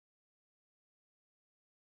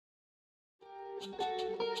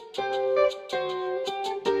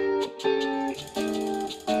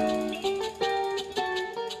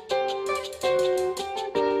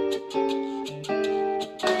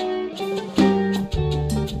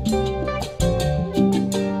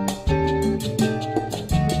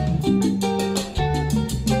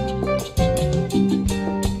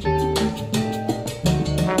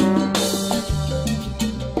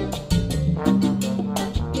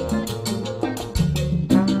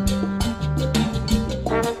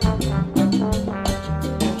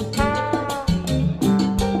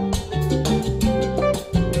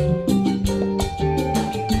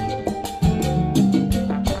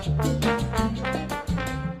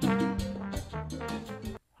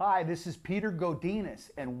Hi, this is Peter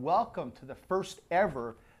Godinez, and welcome to the first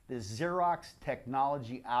ever the Xerox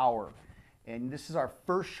Technology Hour. And this is our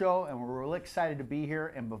first show, and we're really excited to be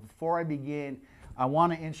here. And before I begin, I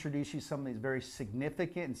want to introduce you to something that's very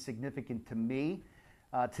significant and significant to me.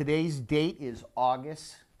 Today's date is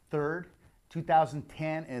August 3rd,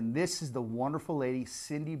 2010, and this is the wonderful lady,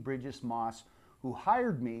 Cindy Bridges Moss, who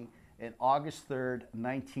hired me on August 3rd,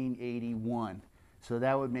 1981. So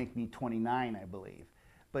that would make me 29, I believe.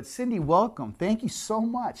 But Cindy, welcome. Thank you so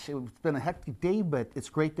much. It's been a hectic day, but it's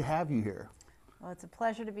great to have you here. Well, it's a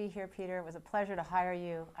pleasure to be here, Peter. It was a pleasure to hire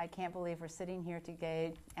you. I can't believe we're sitting here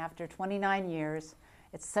today after 29 years.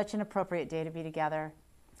 It's such an appropriate day to be together.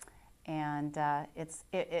 And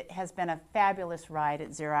it has been a fabulous ride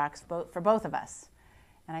at Xerox for both of us.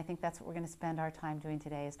 And I think that's what we're going to spend our time doing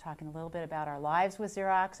today, is talking a little bit about our lives with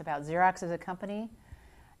Xerox, about Xerox as a company,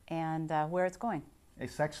 and where it's going.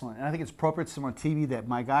 It's excellent. And I think it's appropriate to someone on TV that,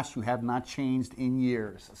 my gosh, you have not changed in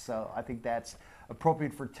years. So I think that's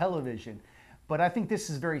appropriate for television. But I think this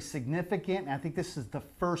is very significant. And I think this is the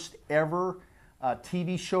first ever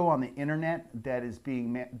TV show on the internet that is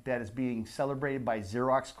being celebrated by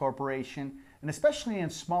Xerox Corporation, and especially in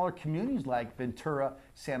smaller communities like Ventura,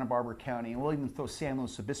 Santa Barbara County, and we'll even throw San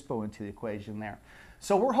Luis Obispo into the equation there.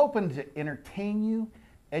 So we're hoping to entertain you,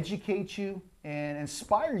 educate you, and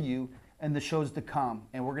inspire you in the shows to come.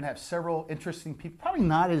 And we're going to have several interesting people, probably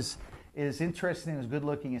not as interesting, as good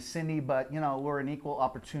looking as Cindy, but you know, we're an equal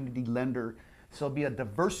opportunity lender, so it'll be a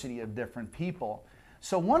diversity of different people.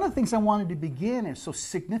 So one of the things I wanted to begin is so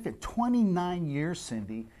significant, 29 years,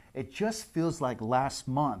 Cindy, it just feels like last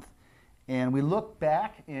month. And we look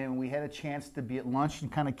back and we had a chance to be at lunch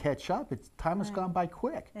and kind of catch up. Time has gone by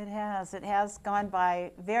quick. It has gone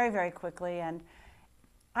by very, very quickly, and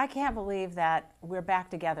I can't believe that we're back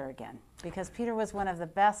together again, because Peter was one of the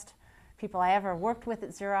best people I ever worked with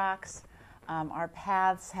at Xerox. Our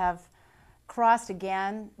paths have crossed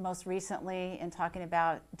again, most recently in talking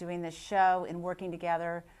about doing this show and working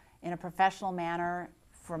together in a professional manner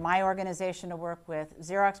for my organization to work with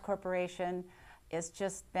Xerox Corporation. It's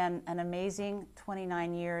just been an amazing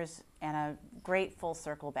 29 years and a great full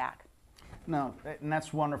circle back. No, and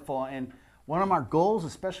that's wonderful. And one of our goals,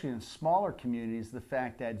 especially in smaller communities, is the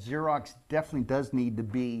fact that Xerox definitely does need to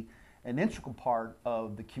be an integral part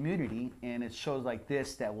of the community, and it's shows like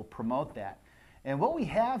this that will promote that. And what we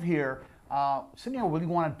have here, Cindy, I really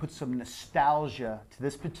wanted to put some nostalgia to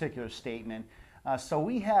this particular statement. So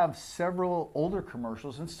we have several older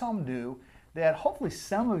commercials, and some new, that hopefully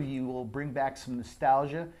some of you will bring back some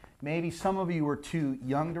nostalgia. Maybe some of you were too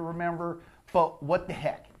young to remember, but what the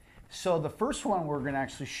heck. So the first one we're going to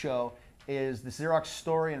actually show is the Xerox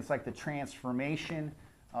story, and it's like the transformation.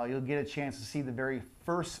 You'll get a chance to see the very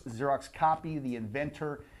first Xerox copy, the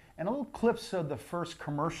inventor, and a little clips of the first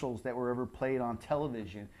commercials that were ever played on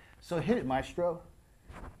television. So hit it, Maestro.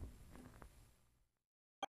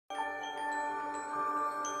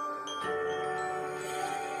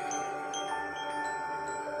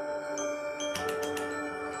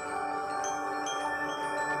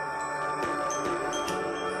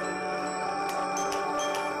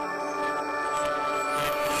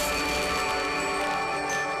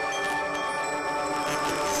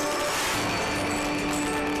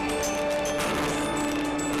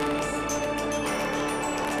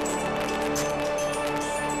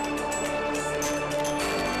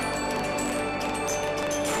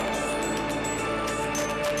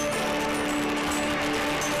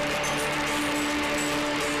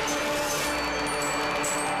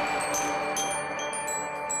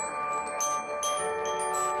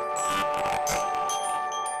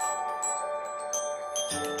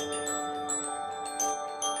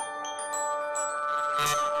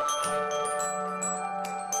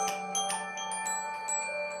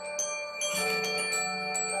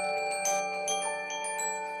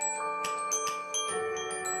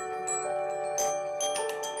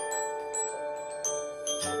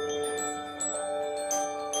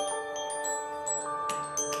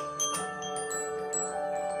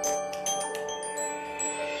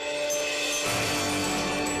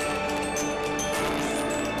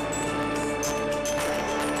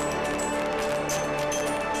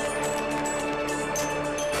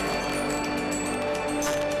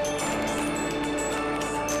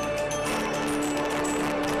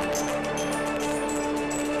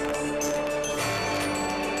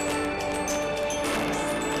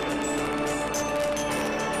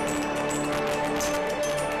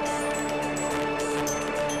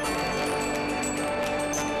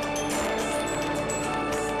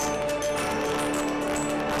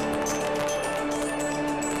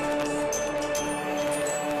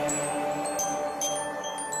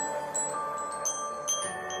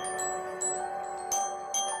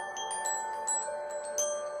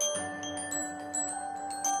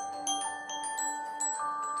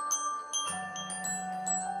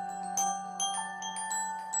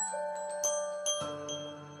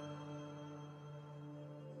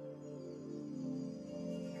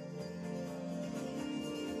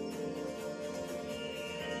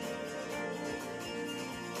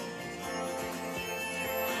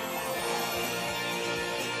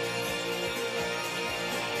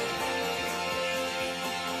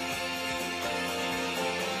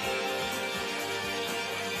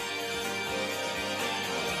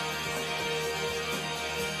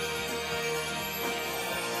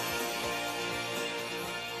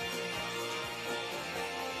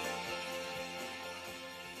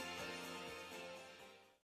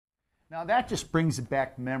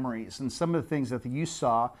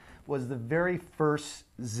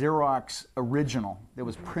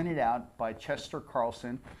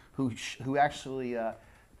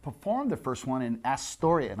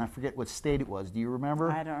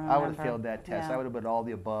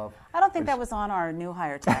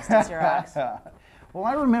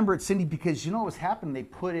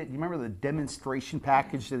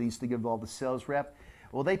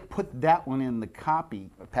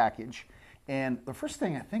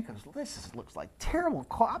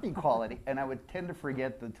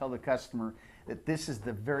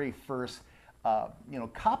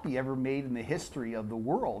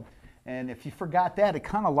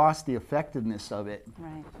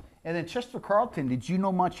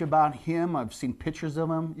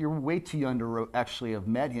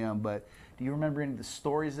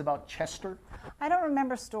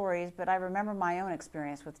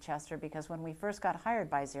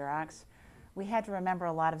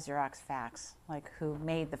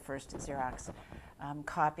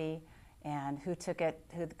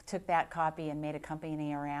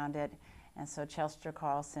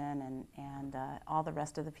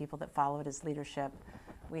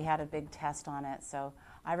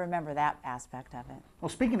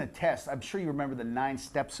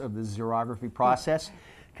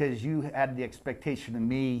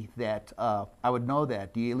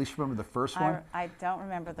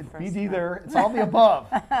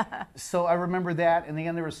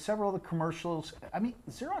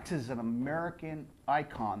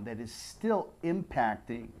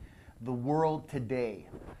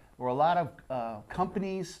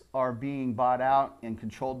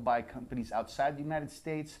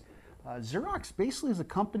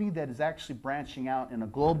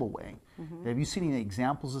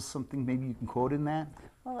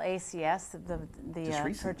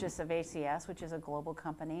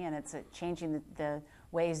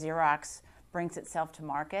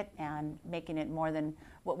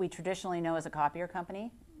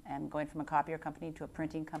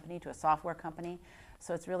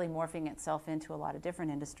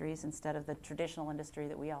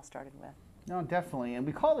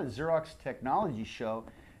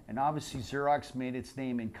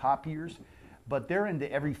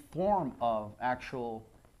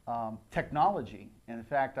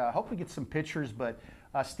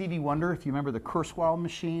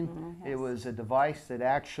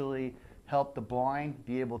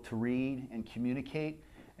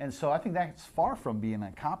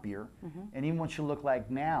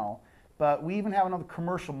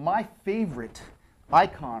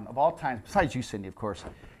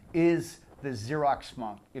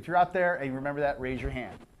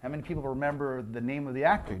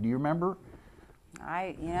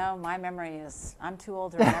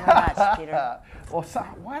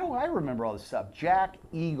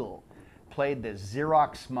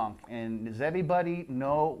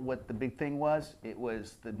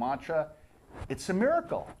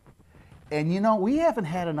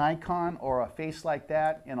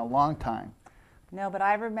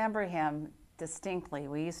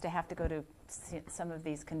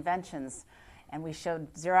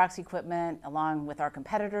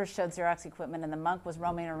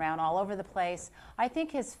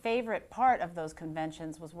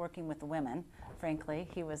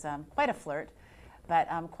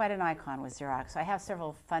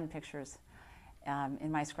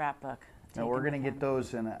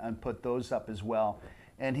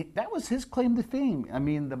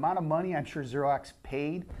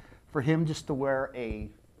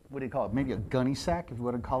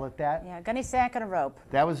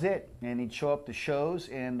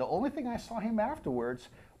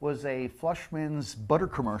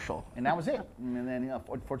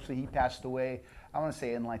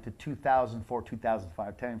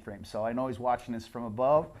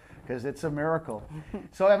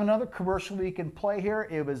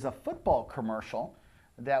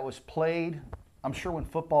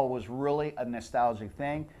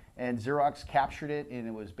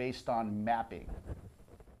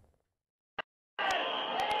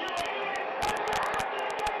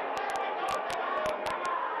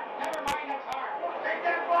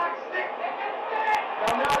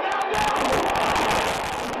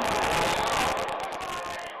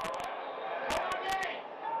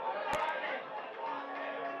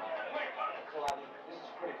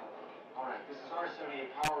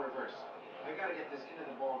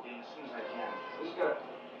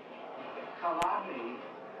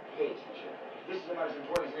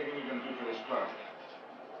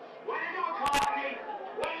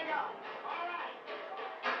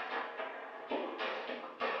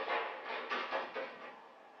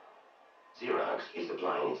 Xerox is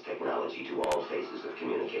applying its technology to all phases of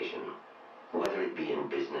communication. Whether it be in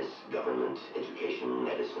business, government, education,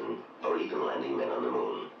 medicine, or even landing men on the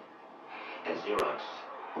moon. At Xerox,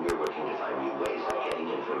 we're working to find new ways of getting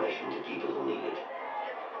information to people who need it.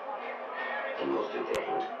 And most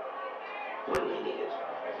important, when they need it.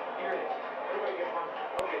 Here it is. Everybody get one.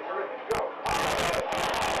 Okay, terrific. Go.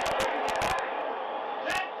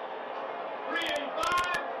 Set. 3 and 5.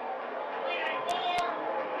 3 and 4.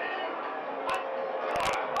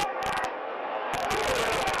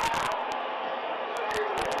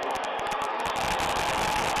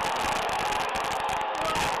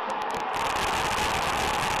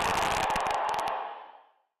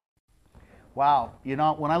 Wow, you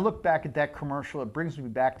know, when I look back at that commercial, it brings me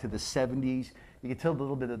back to the 70s. You can tell a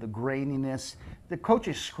little bit of the graininess. The coach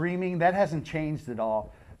is screaming, that hasn't changed at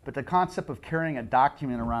all. But the concept of carrying a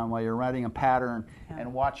document around while you're writing a pattern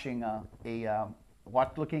and watching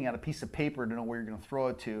looking at a piece of paper to know where you're going to throw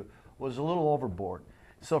it to was a little overboard.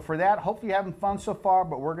 So for that, hopefully you're having fun so far,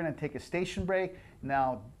 but we're going to take a station break.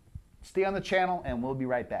 Now, stay on the channel and we'll be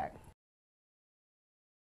right back.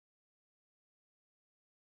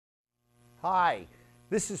 Hi,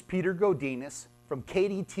 this is Peter Godinez from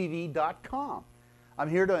KDTV.com. I'm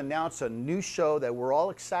here to announce a new show that we're all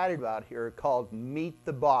excited about here called Meet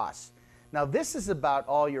the Boss. Now this is about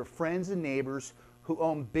all your friends and neighbors who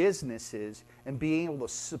own businesses and being able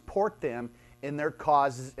to support them in their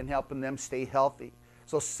causes and helping them stay healthy.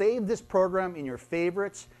 So save this program in your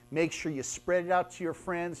favorites, make sure you spread it out to your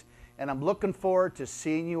friends, and I'm looking forward to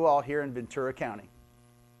seeing you all here in Ventura County.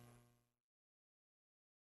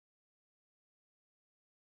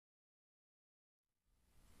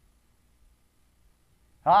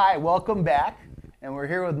 Hi, welcome back. And we're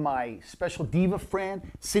here with my special diva friend,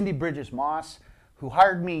 Cindy Bridges Moss, who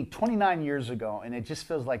hired me 29 years ago, and it just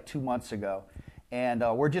feels like 2 months ago. And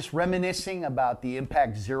we're just reminiscing about the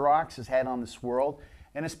impact Xerox has had on this world,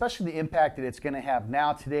 and especially the impact that it's going to have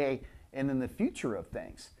now, today, and in the future of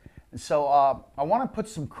things. And so I want to put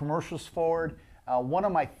some commercials forward. One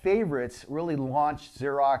of my favorites really launched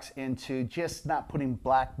Xerox into just not putting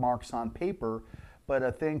black marks on paper, but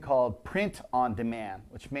a thing called print on demand,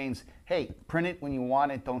 which means, hey, print it when you want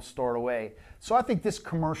it, don't store it away. So I think this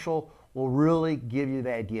commercial will really give you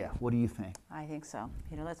the idea. What do you think? I think so.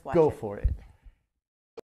 Peter, let's watch Go it. for it.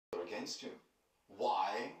 Against you.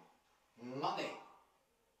 Why? Money.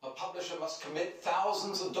 A publisher must commit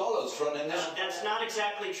thousands of dollars for an initial... That's not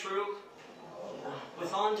exactly true.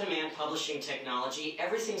 With on-demand publishing technology,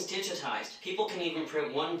 everything's digitized. People can even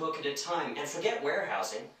print one book at a time, and forget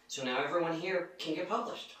warehousing, so now everyone here can get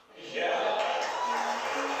published.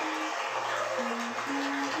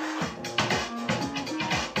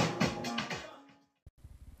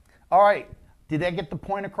 All right, did that get the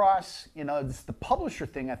point across? You know, it's the publisher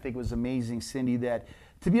thing I think was amazing, Cindy, that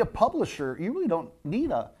to be a publisher, you really don't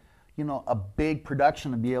need a big production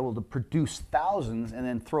to be able to produce thousands and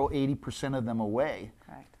then throw 80% of them away.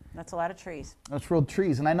 Correct. That's a lot of trees. That's real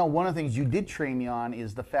trees. And I know one of the things you did train me on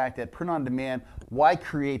is the fact that print on demand, why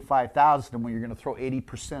create 5,000 when you're going to throw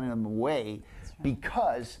 80% of them away? Right.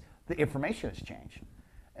 Because the information has changed.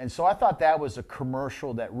 And so I thought that was a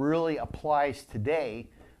commercial that really applies today.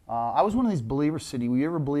 I was one of these believers, Cindy. Were you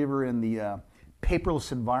ever a believer in the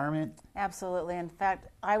paperless environment? Absolutely. In fact,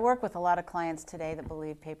 I work with a lot of clients today that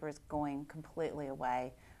believe paper is going completely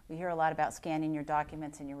away. We hear a lot about scanning your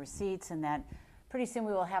documents and your receipts, and that pretty soon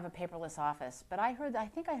we will have a paperless office. But I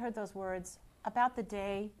think I heard those words about the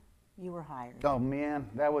day you were hired. Oh man,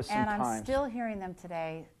 that was some And times. I'm still hearing them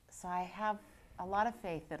today, so I have a lot of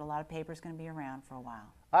faith that a lot of paper is going to be around for a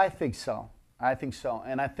while. I think so. I think so.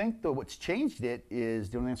 And I think that what's changed it is,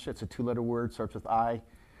 the only answer, it's a 2-letter word, starts with I.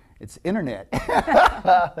 It's internet.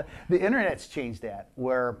 The internet's changed that,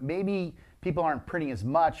 where maybe people aren't printing as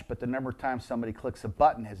much, but the number of times somebody clicks a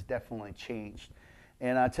button has definitely changed.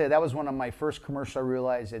 And I'll tell you, that was one of my first commercials. I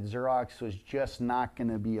realized that Xerox was just not going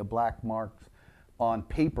to be a black mark on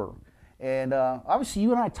paper. And obviously,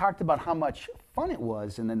 you and I talked about how much fun it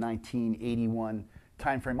was in the 1981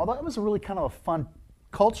 timeframe, although it was a really kind of a fun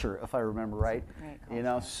culture, if I remember right. You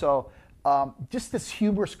know, so just this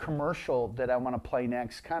humorous commercial that I want to play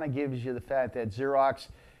next kind of gives you the fact that Xerox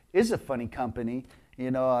is a funny company.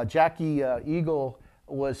 You know, Jackie Eagle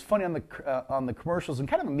was funny on the commercials and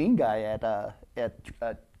kind of a mean guy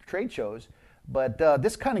at trade shows, but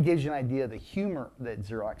this kind of gives you an idea of the humor that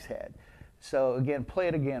Xerox had. So again, play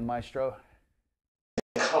it again, Maestro.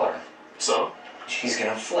 Color. So? She's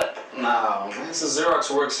gonna flip. No, this is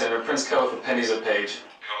Xerox Work Center. Prints color for pennies a page.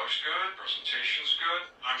 Color's good, presentation's good.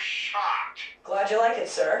 I'm shocked. Glad you like it,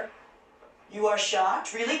 sir. You are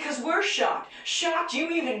shocked? Really? Because we're shocked. Shocked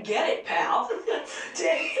you even get it, pal.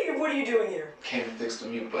 Dave, what are you doing here? Came to fix the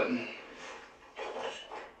mute button.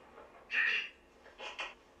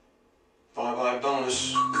 Bye-bye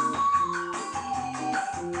bonus.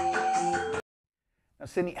 Now,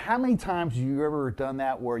 Cindy, how many times have you ever done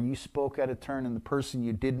that where you spoke at a turn and the person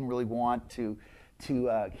you didn't really want to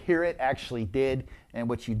hear it actually did, and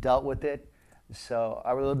what you dealt with it? So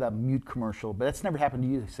I really love that mute commercial, but that's never happened to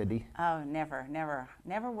you, Cindy. Oh, never, never.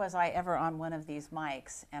 Never was I ever on one of these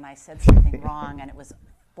mics and I said something wrong and it was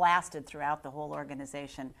blasted throughout the whole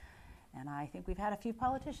organization. And I think we've had a few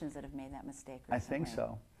politicians that have made that mistake recently. I think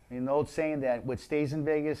so. I mean, the old saying that what stays in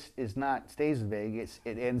Vegas is not stays in Vegas,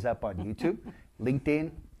 it ends up on YouTube,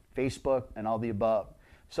 LinkedIn, Facebook, and all the above.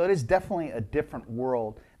 So it is definitely a different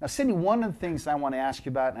world. Now, Cindy, one of the things I want to ask you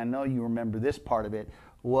about, and I know you remember this part of it,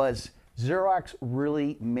 was Xerox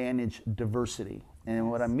really managed diversity.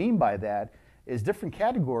 And what I mean by that is different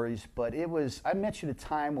categories, but it was, I met you at a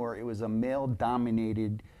time where it was a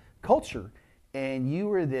male-dominated culture, and you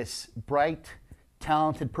were this bright,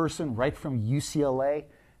 talented person right from UCLA,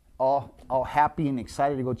 all happy and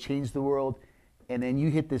excited to go change the world, and then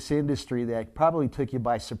you hit this industry that probably took you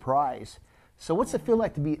by surprise. So what's it feel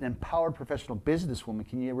like to be an empowered professional businesswoman?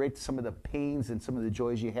 Can you rate some of the pains and some of the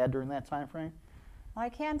joys you had during that time frame? Well, I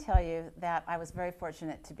can tell you that I was very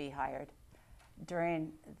fortunate to be hired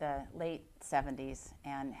during the late 70s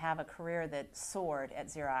and have a career that soared at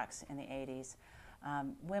Xerox in the 80s.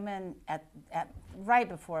 Women at right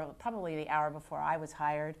before, probably the hour before I was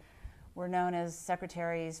hired, were known as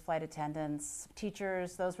secretaries, flight attendants,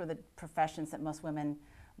 teachers. Those were the professions that most women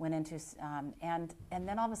went into. And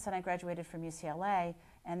then all of a sudden I graduated from UCLA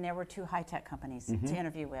and there were two high-tech companies to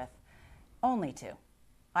interview with. Only two,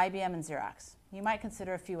 IBM and Xerox. You might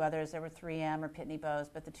consider a few others. There were 3M or Pitney Bowes,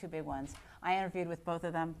 but the two big ones. I interviewed with both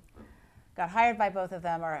of them, got hired by both of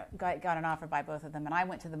them, or got an offer by both of them, and I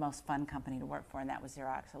went to the most fun company to work for, and that was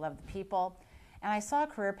Xerox. I loved the people, and I saw a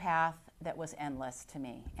career path that was endless to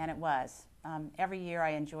me, and it was. Every year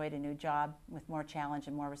I enjoyed a new job with more challenge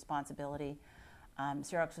and more responsibility.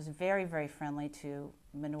 Xerox was very, very friendly to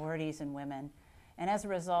minorities and women, and as a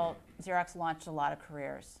result, Xerox launched a lot of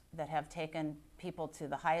careers that have taken people to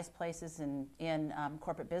the highest places in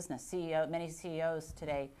corporate business. Many CEOs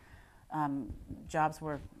today, jobs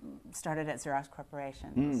were started at Xerox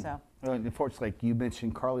Corporation. So, unfortunately, like you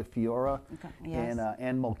mentioned, Carly Fiora yes. and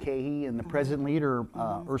Ann Mulcahy, and the present leader,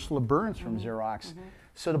 Ursula Burns from Xerox.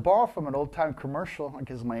 So to borrow from an old-time commercial,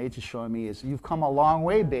 because my age is showing me, is "You've come a long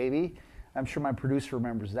way, baby." I'm sure my producer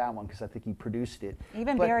remembers that one because I think he produced it.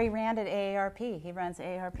 Even Barry Rand at AARP, he runs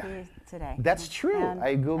AARP today. That's true.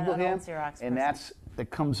 I Googled him, and that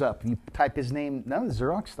comes up. You type his name, none of the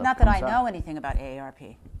Xerox stuff Not that I know anything about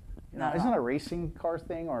AARP. No, isn't that a racing car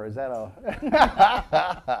thing, or is that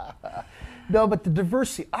a... No, but the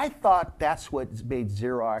diversity, I thought that's what made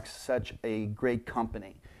Xerox such a great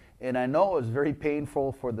company. And I know it was very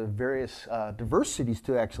painful for the various diversities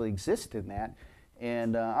to actually exist in that.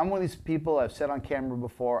 And I'm one of these people, I've said on camera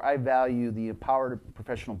before, I value the empowered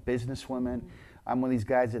professional businesswomen. I'm one of these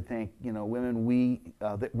guys that think, you know,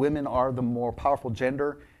 that women are the more powerful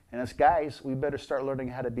gender, and as guys, we better start learning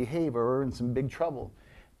how to behave or we're in some big trouble.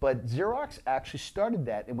 But Xerox actually started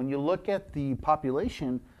that, and when you look at the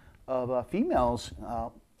population of females,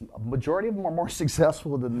 a majority of them are more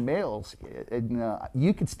successful than males. And,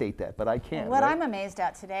 you could state that, but I can't. What right? I'm amazed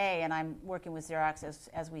at today, and I'm working with Xerox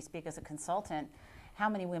as we speak as a consultant, how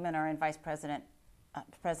many women are in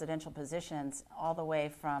presidential positions, all the way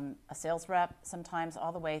from a sales rep, sometimes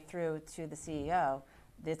all the way through to the CEO.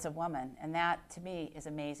 It's a woman, and that to me is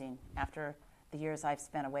amazing after the years I've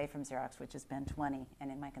spent away from Xerox, which has been 20, and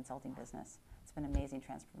in my consulting business. It's been an amazing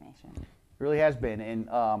transformation. It really has been, and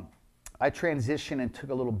I transitioned and took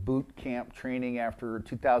a little boot camp training after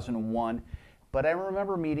 2001, but I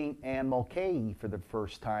remember meeting Ann Mulcahy for the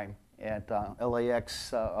first time at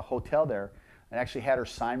LAX hotel there. I actually had her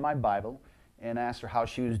sign my Bible and asked her how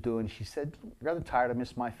she was doing. She said, "Rather tired, I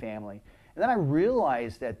miss my family." And then I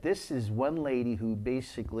realized that this is one lady who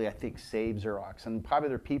basically, I think, saved Xerox. And probably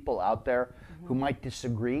there are people out there who might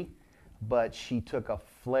disagree, but she took a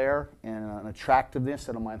flair and an attractiveness,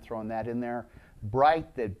 I don't mind throwing that in there,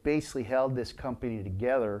 bright, that basically held this company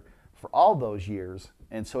together for all those years.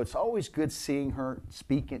 And so it's always good seeing her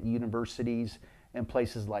speak at universities and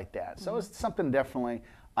places like that. So it's something definitely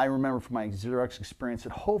I remember from my Xerox experience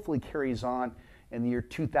that hopefully carries on in the year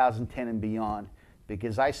 2010 and beyond,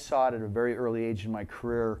 because I saw it at a very early age in my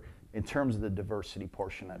career in terms of the diversity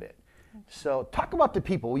portion of it. So talk about the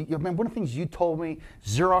people. One of the things you told me,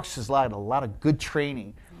 Xerox has had a lot of good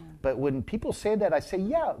training. But when people say that, I say,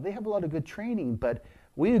 yeah, they have a lot of good training, but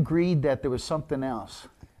we agreed that there was something else.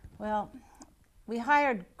 Well, we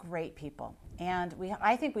hired great people, and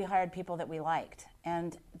I think we hired people that we liked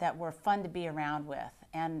and that were fun to be around with.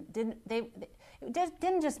 And it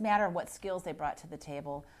didn't just matter what skills they brought to the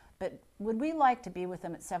table, but would we like to be with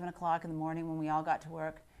them at 7 o'clock in the morning when we all got to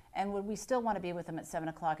work? And would we still want to be with them at 7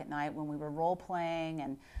 o'clock at night when we were role-playing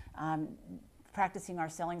and practicing our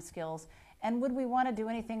selling skills? And would we want to do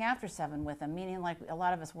anything after 7 with them? Meaning, like, a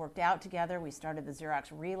lot of us worked out together. We started the Xerox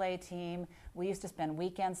relay team. We used to spend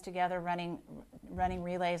weekends together running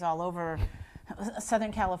relays all over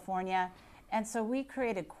Southern California. And so we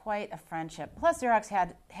created quite a friendship. Plus,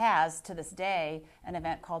 Xerox has, to this day, an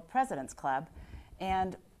event called President's Club.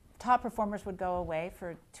 And top performers would go away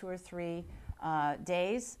for 2 or 3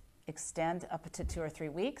 days, extend up to 2 or 3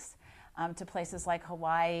 weeks, to places like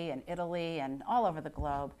Hawaii and Italy and all over the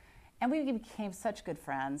globe. And we became such good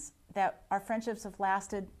friends that our friendships have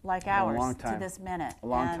lasted like ours to this minute. A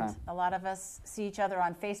long time. A lot of us see each other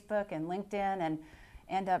on Facebook and LinkedIn and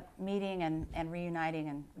end up meeting and reuniting,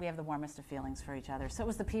 and we have the warmest of feelings for each other. So it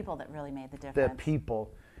was the people that really made the difference. The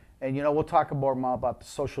people. And, you know, we'll talk more about the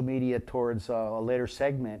social media towards a later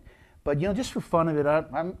segment. But, you know, just for fun of it,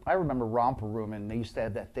 I remember Romper Room, and they used to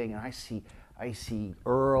have that thing, and I see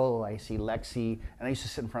Earl, I see Lexi, and I used to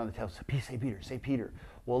sit in front of the table and say, say Peter.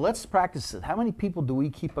 Well, let's practice it. How many people do we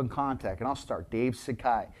keep in contact? And I'll start. Dave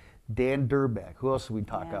Sakai, Dan Durbeck. Who else did we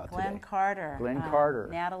talk about today? Glenn Carter. Glenn Carter.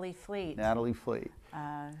 Natalie Fleet. Natalie Fleet.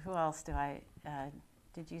 Who else do I,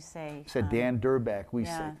 did you say? Said Dan Durbeck. We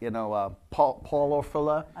said, you know, Paul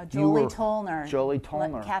Orfila. Jolie Tolner. Jolie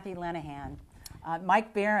Tolner. Kathy Lenahan.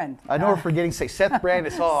 Mike Barron. I know we're forgetting to say Seth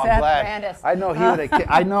Brandis. Oh, Seth I'm glad. Brandis. I know he would have.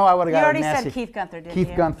 I know I would have got a nasty. You already said Keith Gunther, didn't you?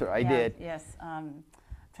 Keith Gunther, I did. Yes.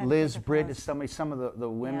 Liz Britt is some of the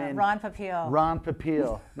women. Yeah, Ron Papil. Ron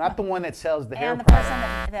Papil. Not the one that sells the hair And the product.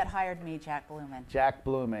 person that hired me, Jack Blumen. Jack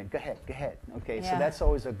Blumen. Go ahead. Okay, Yeah. so that's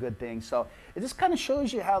always a good thing. So it just kind of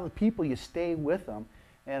shows you how the people, you stay with them,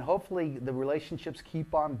 and hopefully the relationships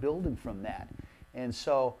keep on building from that. And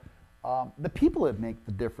so the people that make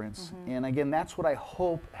the difference. Mm-hmm. And again, that's what I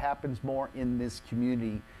hope happens more in this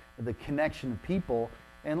community, the connection of people.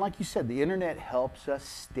 And like you said, the internet helps us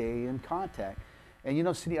stay in contact. And you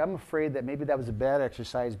know, Cindy, I'm afraid that maybe that was a bad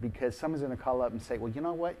exercise because someone's going to call up and say, well, you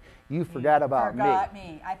know what? You forgot about me. Forgot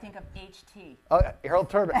me. I think of HT. Oh, Harold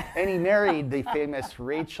Turner. And he married the famous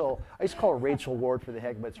Rachel, I used to call her Rachel Ward for the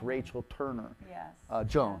heck, but it's Rachel Turner. Yes.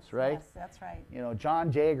 Jones, yes, right? Yes, that's right. You know,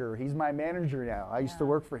 John Jager, he's my manager now. I used to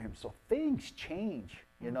work for him. So things change,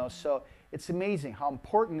 you know. So it's amazing how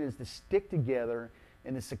important it is to stick together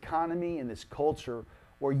in this economy and this culture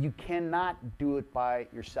where you cannot do it by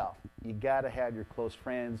yourself. You got to have your close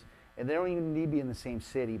friends, and they don't even need to be in the same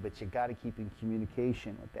city, but you got to keep in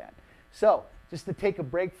communication with that. So just to take a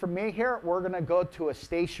break from me here, we're going to go to a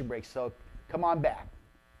station break, so come on back.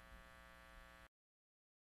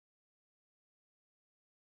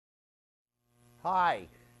 Hi,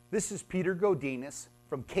 this is Peter Godinez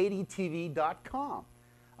from KDTV.com.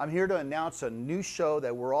 I'm here to announce a new show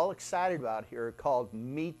that we're all excited about here called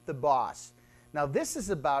Meet the Boss. Now, this is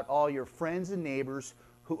about all your friends and neighbors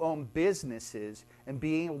who own businesses and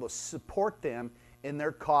being able to support them in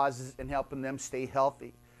their causes and helping them stay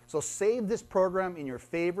healthy. So save this program in your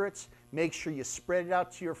favorites. Make sure you spread it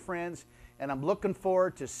out to your friends. And I'm looking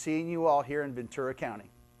forward to seeing you all here in Ventura County.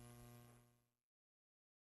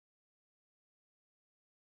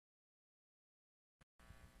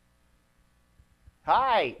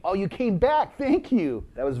 Hi. Oh, you came back. Thank you.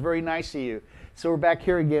 That was very nice of you. So we're back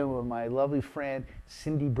here again with my lovely friend,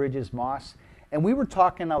 Cindy Bridges Moss. And we were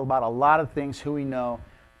talking about a lot of things, who we know.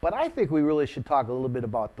 But I think we really should talk a little bit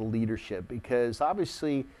about the leadership, because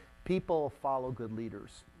obviously people follow good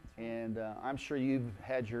leaders. And I'm sure you've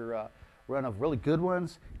had your run of really good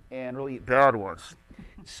ones and really bad ones.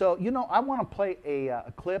 So, you know, I want to play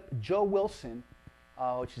a clip, Joe Wilson,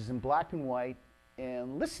 which is in black and white.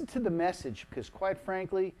 And listen to the message, because quite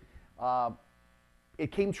frankly,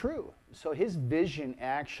 it came true. So his vision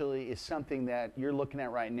actually is something that you're looking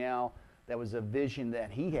at right now. That was a vision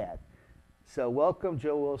that he had. So welcome,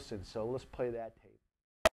 Joe Wilson. So let's play that tape.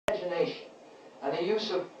 Imagination and the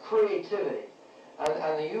use of creativity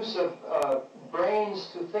and the use of brains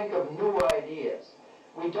to think of new ideas.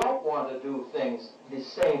 We don't want to do things the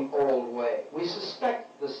same old way. We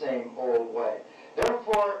suspect the same old way.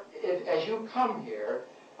 Therefore, as you come here,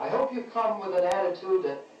 I hope you come with an attitude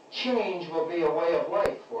that change will be a way of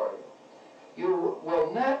life for you. You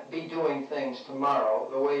will not be doing things tomorrow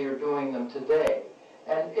the way you're doing them today.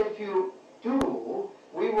 And if you do,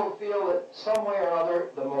 we will feel that some way or other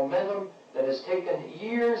the momentum that has taken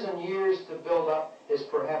years and years to build up is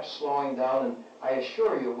perhaps slowing down, and I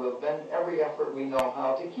assure you we'll bend every effort we know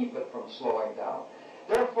how to keep it from slowing down.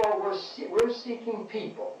 Therefore, we're seeking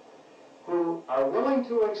people who are willing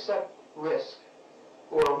to accept risk,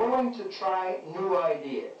 who are willing to try new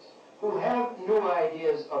ideas, who have new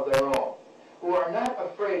ideas of their own, who are not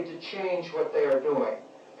afraid to change what they are doing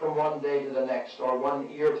from one day to the next or 1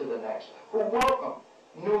 year to the next, who welcome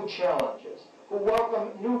new challenges, who welcome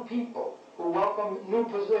new people, who welcome new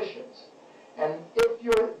positions. And if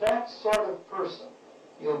you're that sort of person,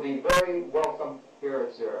 you'll be very welcome here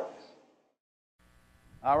at Xerox.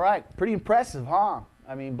 All right, pretty impressive, huh?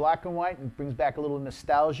 I mean, black and white, and brings back a little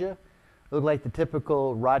nostalgia. Look like the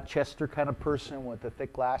typical Rochester kind of person with the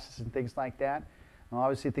thick glasses and things like that. Now,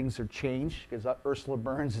 obviously, things have changed because Ursula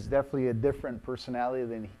Burns is definitely a different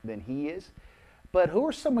personality than he is. But who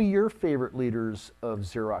are some of your favorite leaders of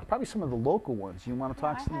Xerox? Probably some of the local ones. You want to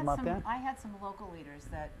talk something about that? I had some local leaders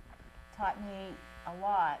that taught me a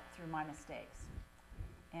lot through my mistakes.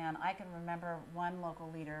 And I can remember one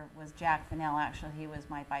local leader was Jack Fennell. Actually, he was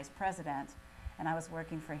my vice president, and I was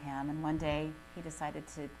working for him. And one day, he decided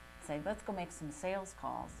to say, let's go make some sales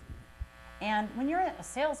calls. And when you're a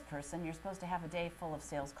salesperson, you're supposed to have a day full of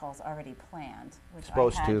sales calls already planned. Which Go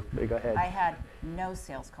ahead. I had no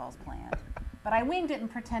sales calls planned. But I winged it and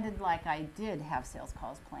pretended like I did have sales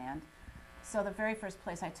calls planned. So the very first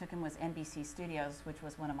place I took him was NBC Studios, which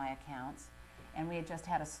was one of my accounts. And we had just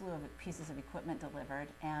had a slew of pieces of equipment delivered.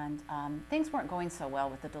 And things weren't going so well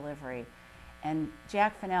with the delivery. And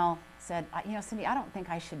Jack Fennell said, you know, Cindy, I don't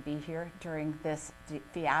think I should be here during this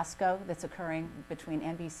fiasco that's occurring between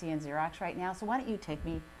NBC and Xerox right now, so why don't you take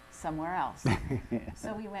me somewhere else?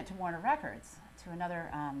 So we went to Warner Records, to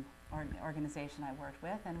another organization I worked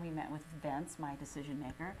with, and we met with Vince, my decision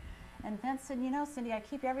maker. And Vince said, you know, Cindy, I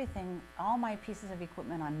keep everything, all my pieces of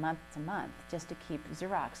equipment on month to month, just to keep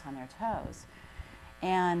Xerox on their toes.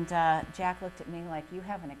 And Jack looked at me like, you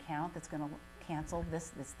have an account that's going to cancel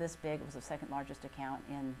this big. It was the second largest account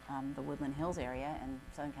in the Woodland Hills area and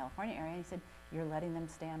Southern California area. And he said, you're letting them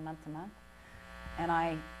stay on month to month? And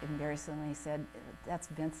I embarrassingly said, that's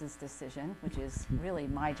Vince's decision, which is really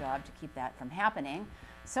my job to keep that from happening.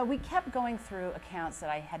 So we kept going through accounts that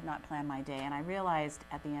I had not planned my day, and I realized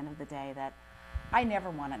at the end of the day that I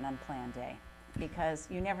never want an unplanned day, because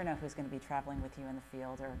you never know who's going to be traveling with you in the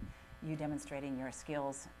field, or you demonstrating your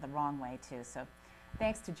skills the wrong way too. So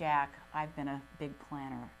thanks to Jack, I've been a big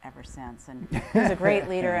planner ever since, and he's a great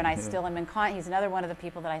leader, and I still am in contact. He's another one of the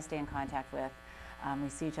people that I stay in contact with. We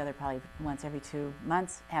see each other probably once every 2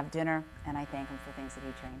 months, have dinner, and I thank him for things that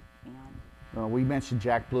he trained me on. We mentioned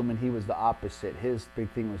Jack Bloom, and he was the opposite. His big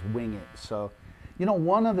thing was wing it. So, you know,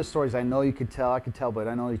 one of the stories I know you could tell, I could tell, but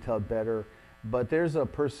I know you tell it better. But there's a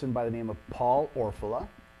person by the name of Paul Orfalea.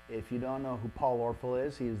 If you don't know who Paul Orfalea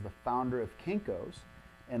is, he is the founder of Kinko's.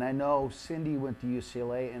 And I know Cindy went to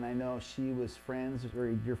UCLA, and I know she was friends,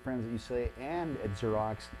 or your friends at UCLA and at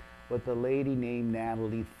Xerox, with a lady named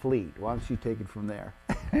Natalie Fleet. Why don't you take it from there?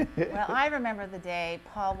 Well, I remember the day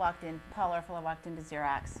Paul Orfalea walked into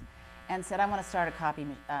Xerox and said, I want to start a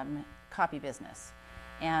copy business,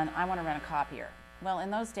 and I want to run a copier. Well,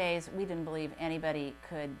 in those days, we didn't believe anybody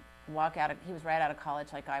could walk out of, he was right out of college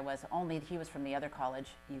like I was, only he was from the other college,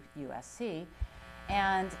 USC,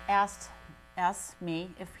 and asked me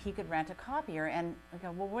if he could rent a copier. And we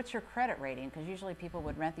go, well, what's your credit rating? Because usually people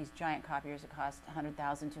would rent these giant copiers that cost $100,000,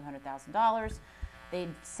 $200,000.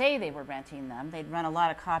 They'd say they were renting them. They'd run a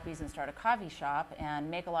lot of copies and start a coffee shop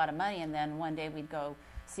and make a lot of money, and then one day we'd go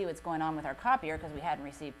see what's going on with our copier because we hadn't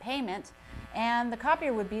received payment, and the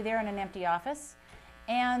copier would be there in an empty office,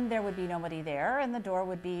 and there would be nobody there, and the door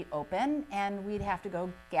would be open, and we'd have to go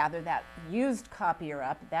gather that used copier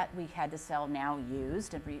up that we had to sell now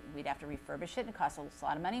used, and we'd have to refurbish it, and it cost a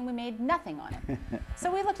lot of money, and we made nothing on it. So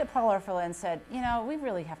we looked at Paul Orfalea and said, you know, we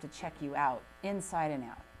really have to check you out, inside and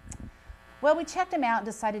out. Well, we checked him out and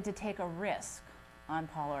decided to take a risk on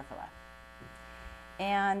Paul Orfalea.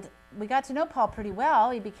 And we got to know Paul pretty well.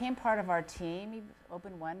 He became part of our team. He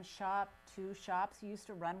opened 1 shop, 2 shops. He used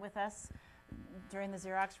to run with us during the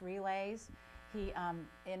Xerox relays. He,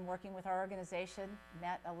 in working with our organization,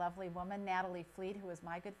 met a lovely woman, Natalie Fleet, who is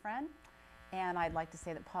my good friend. And I'd like to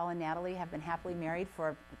say that Paul and Natalie have been happily married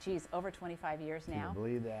for, geez, over 25 years now. I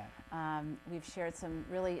believe that. We've shared some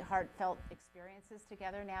really heartfelt experiences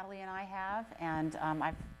together, Natalie and I have, and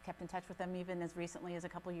I've kept in touch with them even as recently as a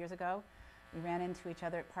couple years ago. We ran into each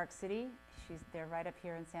other at Park City. They're right up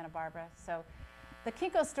here in Santa Barbara. So the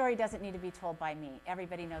Kinko's story doesn't need to be told by me.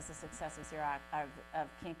 Everybody knows the success of Xerox, of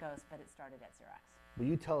Kinko's, but it started at Xerox. Well,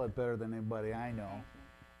 you tell it better than anybody I know.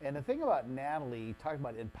 And the thing about Natalie, talking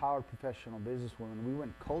about empowered professional businesswomen, we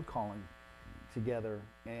went cold calling together,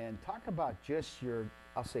 and talk about just your,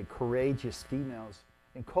 I'll say, courageous females.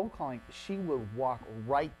 In cold calling, she would walk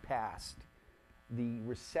right past the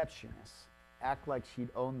receptionist, act like she'd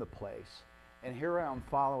own the place. And here I am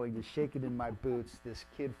following, just shaking in my boots, this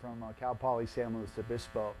kid from Cal Poly San Luis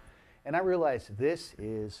Obispo. And I realized this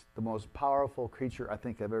is the most powerful creature I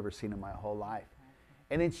think I've ever seen in my whole life.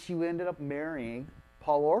 And then she ended up marrying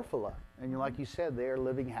Paul Orfila. And like you said, they're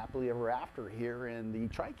living happily ever after here in the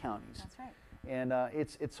Tri-Counties. That's right. And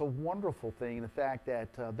it's a wonderful thing, the fact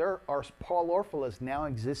that there are Paul Orfilas now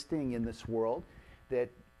existing in this world,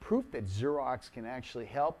 that proof that Xerox can actually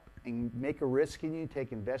help and make a risk in you,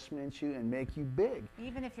 take investment into you, and make you big.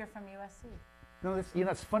 Even if you're from USC. No,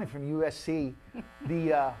 it's funny, from USC.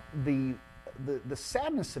 The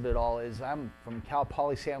sadness of it all is I'm from Cal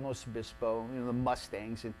Poly San Luis Obispo, the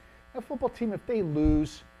Mustangs, and a football team, if they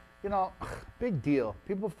lose, big deal.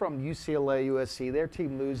 People from UCLA, USC, their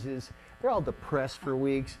team loses, they're all depressed for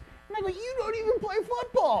weeks. And I go, you don't even play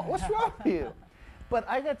football. What's wrong with you? But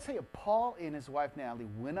I got to tell you, Paul and his wife Natalie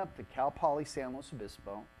went up to Cal Poly San Luis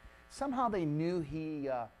Obispo. Somehow they knew he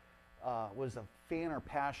was a fan or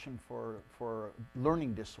passion for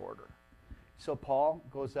learning disorder. So Paul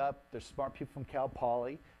goes up, there's smart people from Cal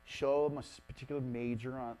Poly, show him a particular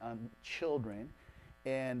major on children,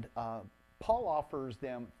 and Paul offers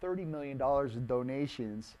them $30 million in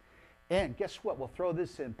donations. And guess what? We'll throw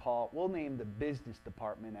this in, Paul. We'll name the business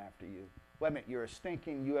department after you. Wait a minute, you're a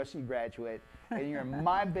stinking USC graduate, and you're in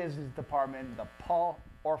my business department, the Paul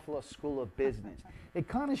Orfila School of Business. It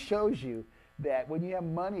kind of shows you that when you have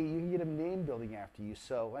money, you can get a name building after you.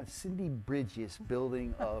 So Cindy Bridges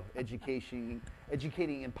building of educating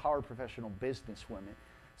empowered professional businesswomen.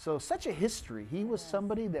 So such a history. He was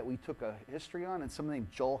somebody that we took a history on, and somebody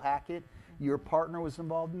named Joel Hackett. Your partner was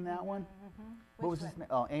involved in that one? What was his name?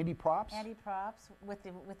 Kinko's Props? Andy Props with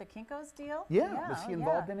the Kinko's deal? Yeah. Was he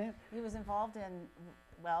involved in it? He was involved in,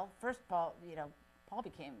 well, first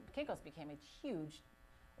Kinko's became a huge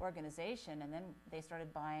organization, and then they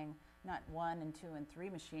started buying not 1 and 2 and 3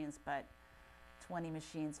 machines, but 20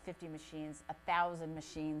 machines, 50 machines, 1,000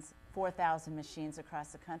 machines, 4,000 machines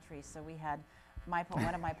across the country. So we had one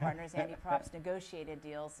of my partners, Andy Props, negotiated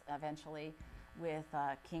deals eventually with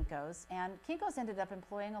Kinko's, and Kinko's ended up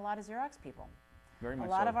employing a lot of Xerox people. Very much a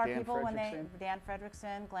lot so. of our Dan people, Fredrickson. Dan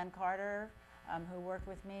Fredrickson, Glenn Carter, who worked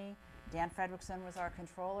with me. Dan Fredrickson was our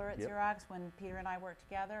controller at Xerox when Peter and I worked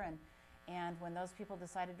together, and when those people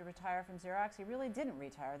decided to retire from Xerox, he really didn't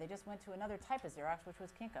retire. They just went to another type of Xerox, which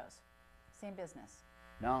was Kinko's. Same business.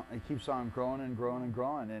 No, it keeps on growing and growing and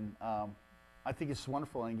growing, and I think it's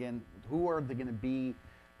wonderful. And again, who are they going to be?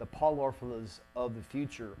 The Paul Orfilas of the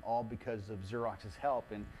future, all because of Xerox's help.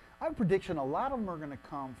 And I have a prediction, a lot of them are going to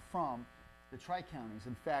come from the Tri-Counties.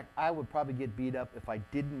 In fact, I would probably get beat up if I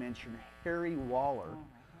didn't mention Harry Waller,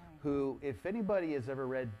 who, if anybody has ever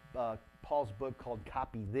read Paul's book called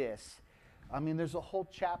Copy This, I mean, there's a whole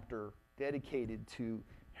chapter dedicated to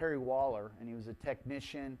Harry Waller, and he was a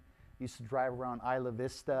technician. He used to drive around Isla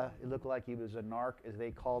Vista. It looked like he was a narc, as they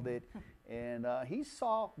called it. And he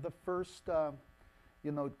saw the first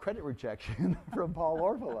credit rejection from Paul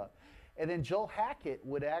Orfila. And then Joel Hackett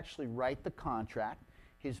would actually write the contract.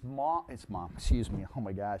 His mom, oh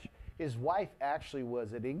my gosh. His wife actually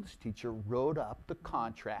was an English teacher, wrote up the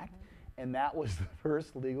contract, and that was the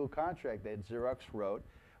first legal contract that Xerox wrote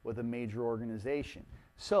with a major organization.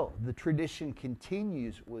 So the tradition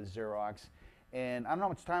continues with Xerox, and I don't know how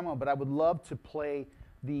much time on, but I would love to play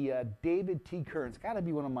the David T. Kern. It's got to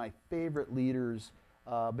be one of my favorite leaders,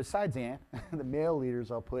 besides Ann, the male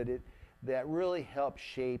leaders, I'll put it, that really helped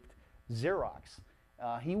shape Xerox.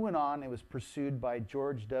 He went on and was pursued by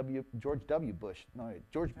George Bush,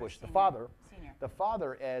 the father, Senior. the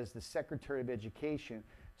father as the Secretary of Education.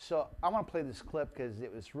 So I want to play this clip because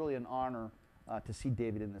it was really an honor to see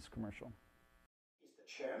David in this commercial. He's the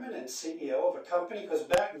chairman and CEO of a company because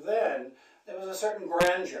back then there was a certain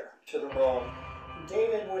grandeur to the role.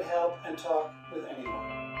 David would help and talk with anyone.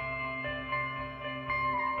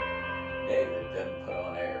 David doesn't put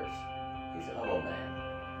on airs. He's a humble man,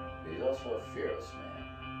 but he's also a fearless man.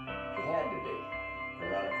 He had to be to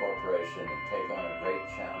run a corporation and take on a great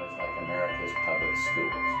challenge like America's public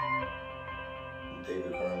schools.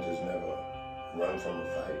 David Kearns has never run from a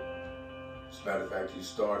fight. As a matter of fact, he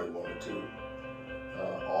started one or two,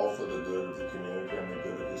 all for the good of the community and the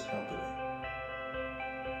good of his company.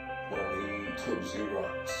 When he took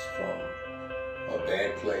Xerox from a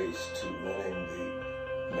bad place to winning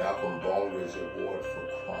the Malcolm Baldrige Award for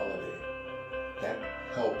Quality, that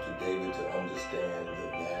helped David to understand the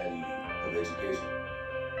value of education.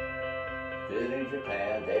 Visiting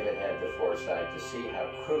Japan, David had the foresight to see how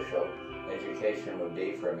crucial education would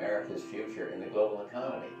be for America's future in the global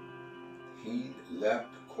economy. He left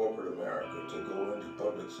corporate America to go into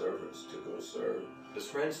public service, to go serve. His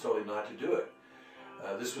friends told him not to do it.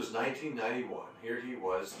 This was 1991. Here he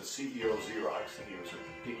was, the CEO of Xerox, and he was at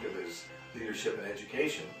the peak of his leadership in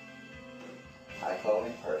education. I called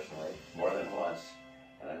him personally, more than once,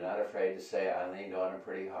 and I'm not afraid to say I leaned on him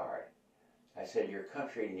pretty hard. I said, your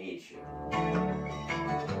country needs you.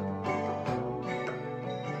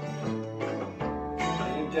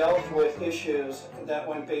 He dealt with issues that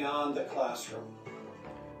went beyond the classroom.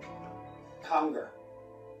 Hunger,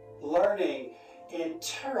 learning in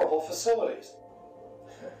terrible facilities.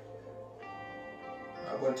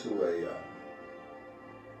 I went to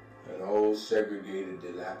an old segregated,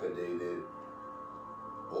 dilapidated,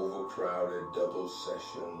 overcrowded,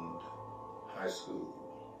 double-sessioned high school.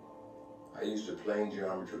 I used a plain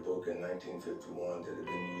geometry book in 1951 that had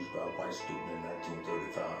been used by a white student in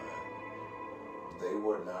 1935. They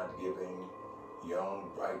were not giving young,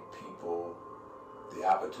 bright people the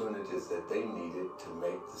opportunities that they needed to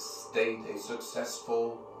make the state a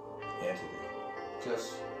successful entity.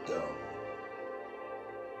 Just dumb.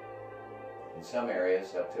 In some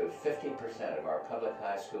areas, up to 50% of our public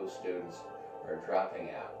high school students are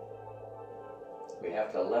dropping out. We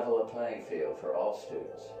have to level a playing field for all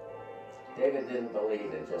students. David didn't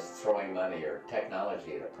believe in just throwing money or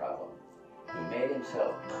technology at a problem. He made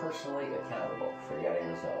himself personally accountable for getting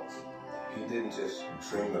results. He didn't just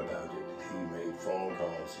dream about it. He made phone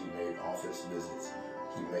calls, he made office visits,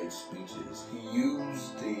 he made speeches. He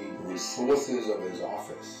used the resources of his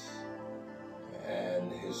office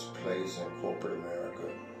and his place in corporate America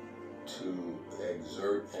to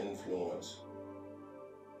exert influence.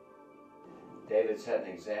 David set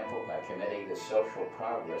an example by committing to social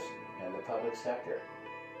progress in the public sector.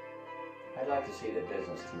 I'd like to see the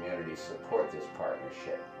business community support this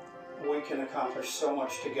partnership. We can accomplish so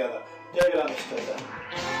much together. David understood that.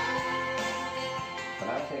 When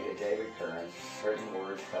I think of David Kearns, certain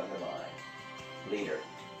words come to mind. Leader.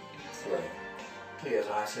 Friend. He has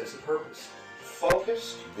a high sense of purpose.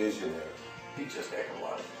 Focused. Visionary. He's just a heck of a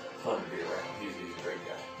lot of fun to be around. He's a great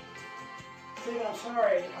guy. David, I'm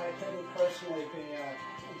sorry I couldn't personally be at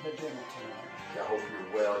the dinner tonight. I hope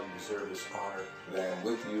you're well. You deserve this honor. And I'm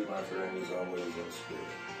with you, my friend, as always in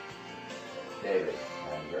spirit. David,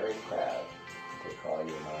 I'm very proud to call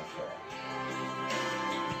you my friend.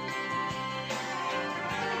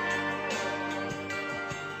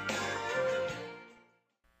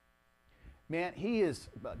 Man,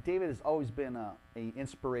 David has always been an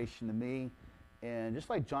inspiration to me. And just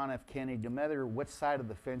like John F. Kennedy, no matter what side of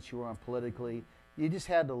the fence you were on politically, you just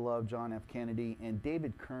had to love John F. Kennedy. And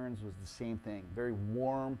David Kearns was the same thing. Very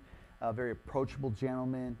warm, very approachable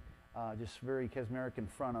gentleman, just very charismatic in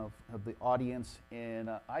front of the audience. And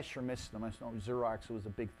I sure missed him. I know Xerox was a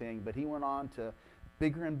big thing, but he went on to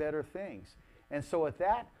bigger and better things. And so with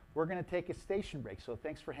that, we're going to take a station break. So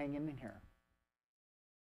thanks for hanging in here.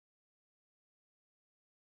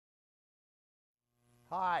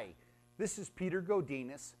 Hi, this is Peter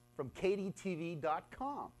Godinez from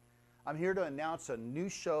KDTV.com. I'm here to announce a new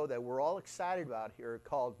show that we're all excited about here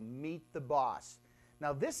called Meet the Boss.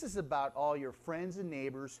 Now this is about all your friends and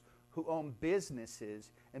neighbors who own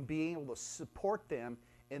businesses and being able to support them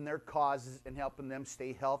in their causes and helping them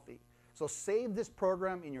stay healthy. So save this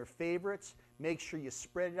program in your favorites, make sure you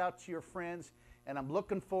spread it out to your friends, and I'm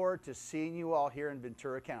looking forward to seeing you all here in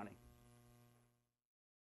Ventura County.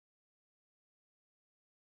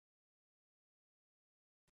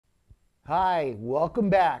 Hi, welcome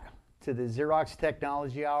back to the Xerox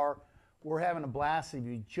Technology Hour. We're having a blast. If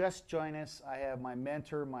you just join us, I have my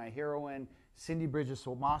mentor, my heroine, Cindy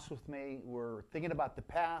Bridges-Moss with me. We're thinking about the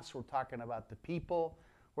past. We're talking about the people.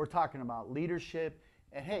 We're talking about leadership.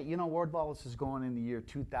 And hey, you know, Ward Wallace is going in the year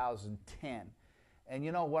 2010. And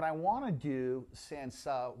you know, what I want to do, since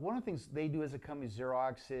one of the things they do as a company,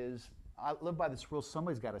 Xerox, is I live by this rule,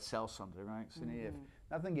 somebody's got to sell something, right? So if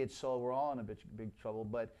nothing gets sold, we're all in a big trouble.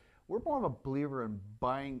 But we're more of a believer in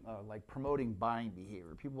buying, like promoting buying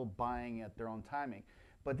behavior, people buying at their own timing.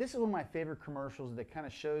 But this is one of my favorite commercials that kind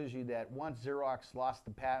of shows you that once Xerox lost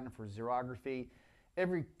the patent for xerography,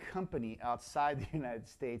 every company outside the United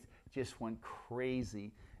States just went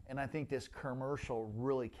crazy. And I think this commercial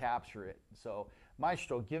really captured it. So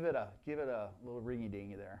Maestro, give it a little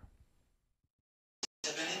ringy-dingy there.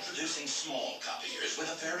 Have been introducing small copiers with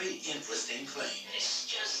a very interesting claim. It's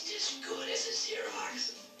just as good as a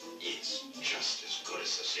Xerox. It's just as good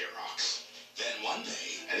as a Xerox. Then one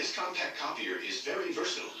day, this compact copier is very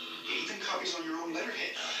versatile. It even copies on your own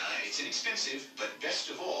letterhead. It's inexpensive, but best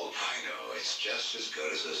of all... I know, it's just as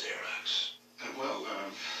good as a Xerox.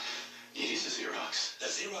 It is a Xerox. The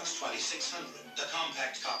Xerox 2600, the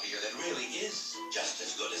compact copier that really is just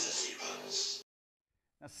as good as a Xerox.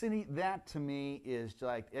 Now, Cindy, that to me is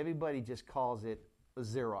like everybody just calls it a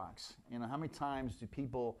Xerox. You know, how many times do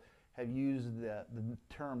people have used the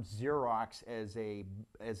term Xerox as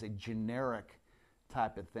a generic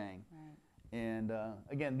type of thing? Right. And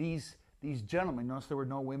again, these gentlemen, notice there were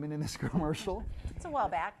no women in this commercial. It's a while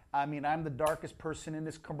back. I mean, I'm the darkest person in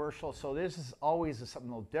this commercial, so this is always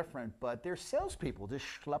something a little different, but they're salespeople just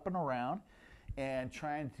schlepping around and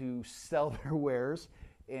trying to sell their wares.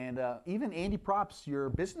 And even Andy Props, your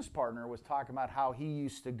business partner, was talking about how he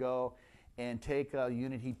used to go and take a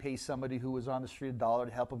unit. He'd pay somebody who was on the street $1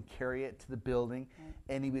 to help him carry it to the building. Right.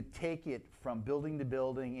 And he would take it from building to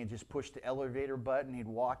building and just push the elevator button. He'd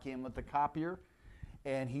walk in with the copier,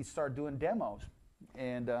 and he'd start doing demos.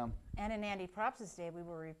 And in Andy Props' day, we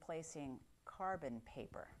were replacing carbon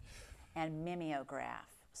paper and mimeograph.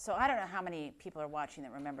 So I don't know how many people are watching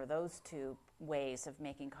that remember those two ways of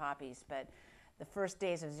making copies, but the first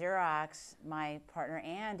days of Xerox, my partner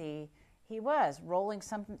Andy, he was rolling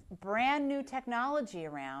some brand new technology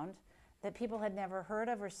around that people had never heard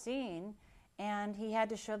of or seen, and he had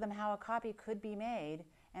to show them how a copy could be made,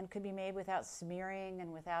 and could be made without smearing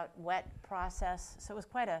and without wet process. So it was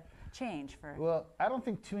quite a change for... Well, I don't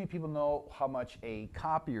think too many people know how much a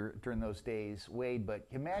copier during those days weighed, but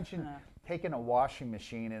imagine taking a washing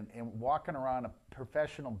machine and walking around a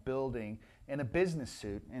professional building in a business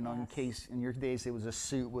suit, and in case in your days it was a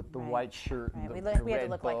suit with the white shirt and the we had red to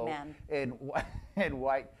look bow like men. and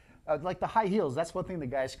white, like the high heels. That's one thing the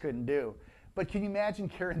guys couldn't do. But can you imagine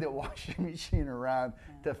carrying the washing machine around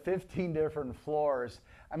to 15 different floors?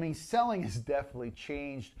 I mean, selling has definitely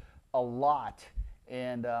changed a lot.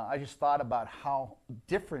 And I just thought about how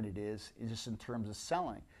different it is just in terms of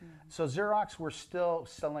selling. Mm-hmm. So Xerox, we're still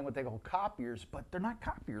selling what they call copiers, but they're not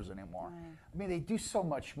copiers anymore. Right. I mean, they do so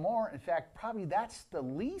much more. In fact, probably that's the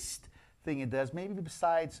least thing it does, maybe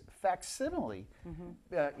besides facsimile.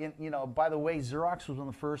 Mm-hmm. By the way, Xerox was one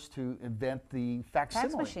of the first to invent the facsimile.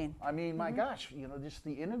 Fax machine. I mean, my gosh, just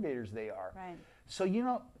the innovators they are. Right. So,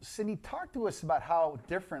 Cindy, talk to us about how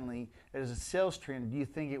differently, as a sales trainer, do you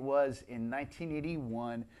think it was in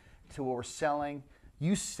 1981 to what we're selling?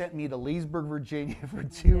 You sent me to Leesburg, Virginia for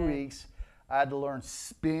 2 weeks. I had to learn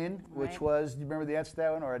spin, which was, do you remember the answer to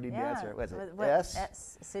that one, or I need the answer? What is it?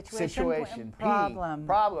 S? Situation. P.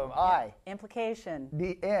 Problem. I. Implication.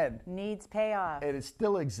 The N. Needs payoff. And it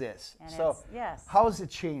still exists. And so, how has it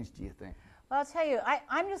changed, do you think? Well, I'll tell you,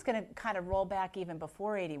 I'm just going to kind of roll back even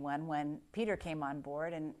before 81 when Peter came on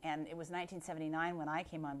board, and it was 1979 when I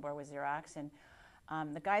came on board with Xerox, and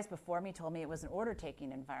the guys before me told me it was an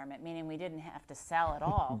order-taking environment, meaning we didn't have to sell at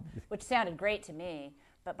all, which sounded great to me.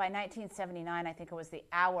 But by 1979, I think it was the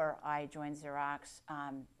hour I joined Xerox,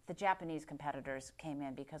 the Japanese competitors came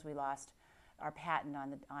in because we lost our patent on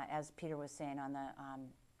the, as Peter was saying, on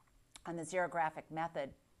the xerographic method.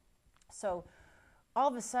 So all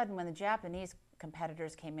of a sudden, when the Japanese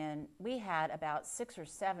competitors came in, we had about 6 or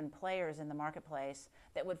 7 players in the marketplace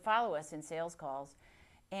that would follow us in sales calls,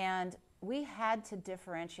 and we had to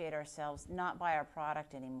differentiate ourselves not by our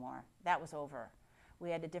product anymore. That was over. We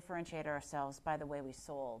had to differentiate ourselves by the way we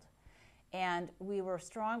sold. And we were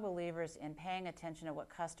strong believers in paying attention to what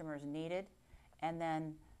customers needed and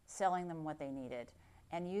then selling them what they needed,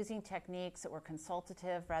 and using techniques that were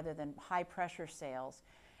consultative rather than high-pressure sales.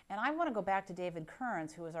 And I want to go back to David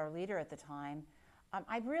Kearns, who was our leader at the time.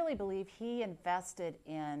 I really believe he invested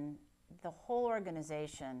in the whole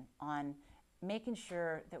organization on making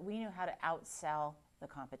sure that we knew how to outsell the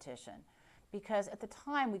competition. Because at the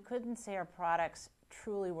time, we couldn't say our products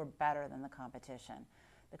truly were better than the competition.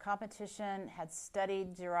 The competition had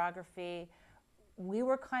studied xerography. We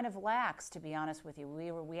were kind of lax, to be honest with you.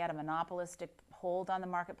 We had a monopolistic hold on the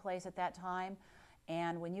marketplace at that time.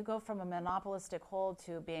 And when you go from a monopolistic hold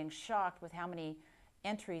to being shocked with how many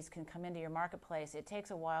entries can come into your marketplace, it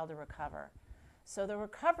takes a while to recover. So the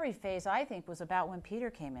recovery phase, I think, was about when Peter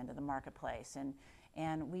came into the marketplace.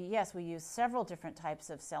 And we used several different types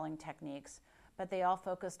of selling techniques, but they all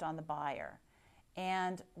focused on the buyer.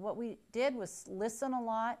 And what we did was listen a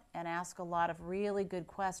lot and ask a lot of really good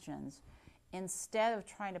questions instead of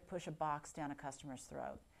trying to push a box down a customer's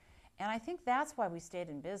throat. And I think that's why we stayed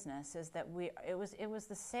in business, is that it was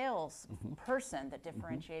the sales person that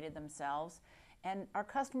differentiated themselves, and our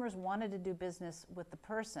customers wanted to do business with the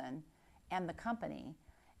person and the company,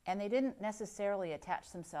 And they didn't necessarily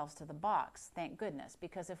attach themselves to the box, thank goodness,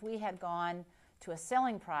 because if we had gone to a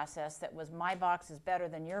selling process that was my box is better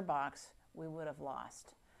than your box, we would have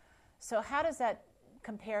lost. So how does that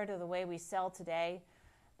compare to the way we sell today?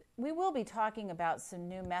 We will be talking about some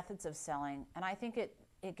new methods of selling, and I think it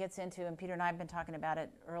gets into, and Peter and I have been talking about it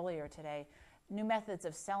earlier today, new methods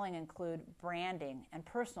of selling include branding and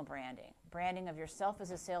personal branding. Branding of yourself as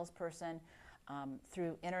a salesperson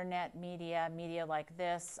through internet media like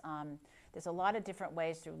this. There's a lot of different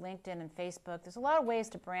ways through LinkedIn and Facebook. There's a lot of ways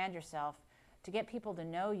to brand yourself to get people to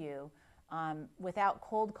know you without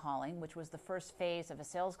cold calling, which was the first phase of a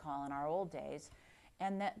sales call in our old days.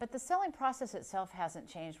 But the selling process itself hasn't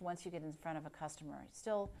changed once you get in front of a customer.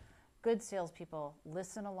 Still, good salespeople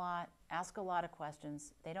listen a lot, ask a lot of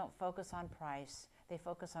questions. They don't focus on price. They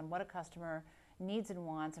focus on what a customer needs and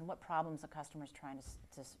wants and what problems a customer is trying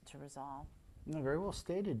to resolve. No, very well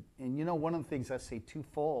stated. And you know, one of the things I say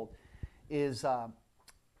twofold is I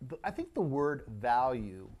think the word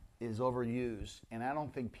value is overused, and I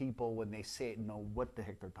don't think people, when they say it, know what the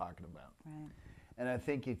heck they're talking about. Right. And I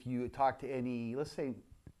think if you talk to any, let's say,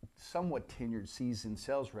 somewhat tenured, seasoned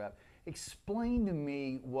sales rep, explain to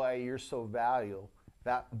me why you're so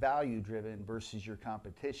value-driven versus your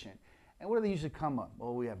competition. And what do they usually come up?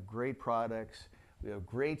 Well, we have great products, we have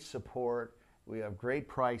great support, we have great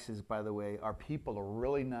prices, by the way. Our people are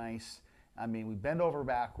really nice. I mean, we bend over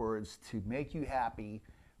backwards to make you happy.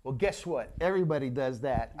 Well, guess what? Everybody does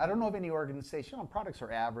that. I don't know of any organization. Products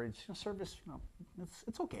are average. Service,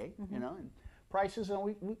 it's okay. Mm-hmm. And prices,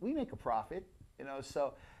 we make a profit.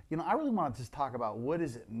 So I really want to just talk about what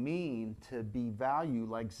does it mean to be value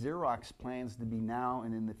like Xerox plans to be now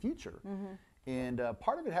and in the future. Mm-hmm. And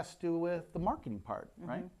part of it has to do with the marketing part,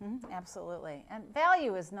 right? Mm-hmm. Absolutely. And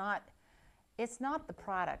value is not. It's not the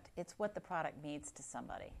product, it's what the product means to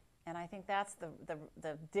somebody. And I think that's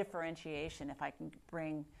the differentiation, if I can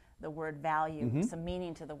bring the word value, some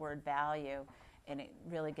meaning to the word value. And it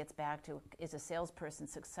really gets back to, is a salesperson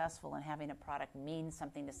successful in having a product mean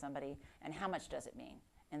something to somebody, and how much does it mean?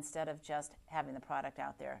 Instead of just having the product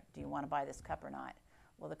out there, do you want to buy this cup or not?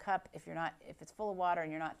 Well, the cup, if it's full of water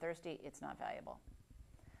and you're not thirsty, it's not valuable.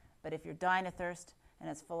 But if you're dying of thirst and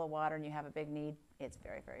it's full of water and you have a big need, it's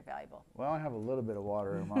very, very valuable. Well, I have a little bit of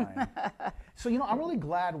water in mine. So, I'm really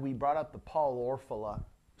glad we brought up the Paul Orfalea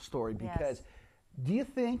story, because Yes. Do you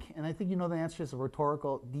think, and I think you know the answer is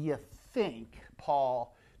rhetorical, do you think,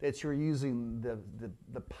 Paul, that you're using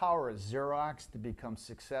the power of Xerox to become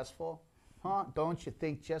successful? Huh? Don't you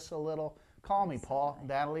think just a little? Call me, Paul,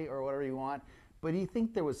 Natalie, or whatever you want. But do you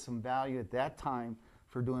think there was some value at that time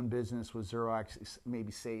for doing business with Xerox,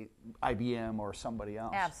 maybe say IBM or somebody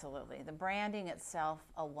else? Absolutely. The branding itself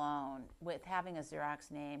alone, with having a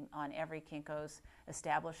Xerox name on every Kinko's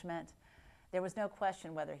establishment, there was no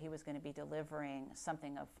question whether he was going to be delivering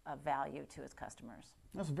something of value to his customers.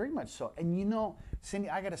 That's very much so. And Cindy,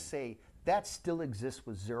 I got to say, that still exists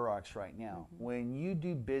with Xerox right now. When you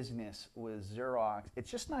do business with Xerox,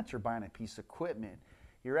 it's just not you're buying a piece of equipment.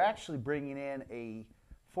 You're actually bringing in a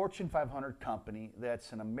Fortune 500 company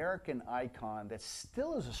that's an American icon that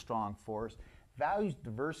still is a strong force, values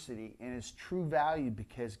diversity, and is true value,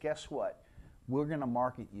 because guess what? We're going to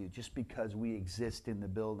market you just because we exist in the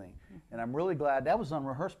building. And I'm really glad that was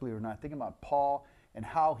unrehearsed, believe it or not, thinking about Paul and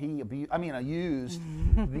how he used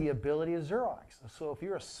the ability of Xerox. So if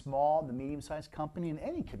you're a small to medium-sized company in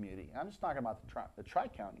any community, I'm just talking about the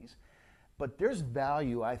tri-counties, but there's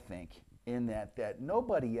value, I think, in that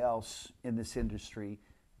nobody else in this industry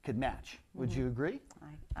could match. Would you agree?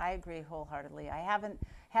 I agree wholeheartedly. I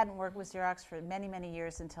hadn't worked with Xerox for many, many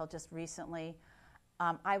years until just recently.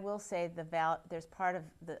 I will say there's part of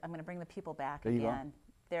I'm going to bring the people back there again.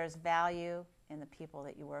 There's value in the people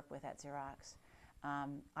that you work with at Xerox.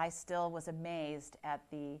 I still was amazed at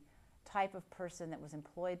the type of person that was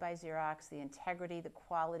employed by Xerox, the integrity, the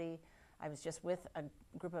quality. I was just with a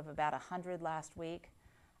group of about 100 last week.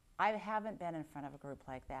 I haven't been in front of a group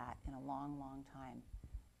like that in a long, long time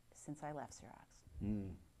since I left Xerox.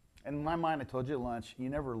 And in my mind, I told you at lunch, you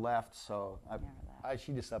never left, so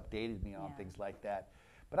she just updated me on things like that.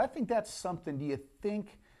 But I think that's something. Do you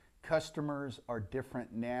think customers are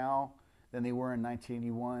different now than they were in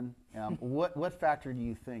 1981? What factor do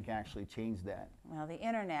you think actually changed that? Well, the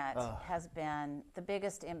internet has been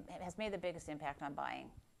has made the biggest impact on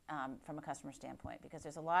buying from a customer standpoint, because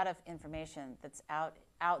there's a lot of information that's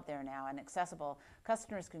out there now and accessible.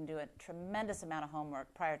 Customers can do a tremendous amount of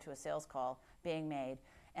homework prior to a sales call being made.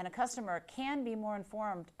 And a customer can be more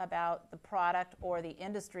informed about the product or the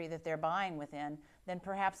industry that they're buying within than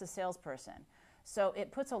perhaps a salesperson. So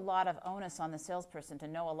it puts a lot of onus on the salesperson to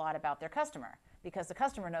know a lot about their customer, because the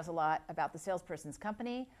customer knows a lot about the salesperson's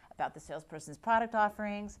company, about the salesperson's product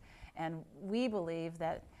offerings, and we believe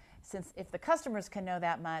that since if the customers can know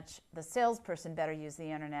that much, the salesperson better use the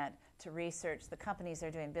internet to research the companies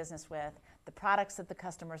they're doing business with, the products that the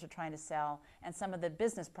customers are trying to sell, and some of the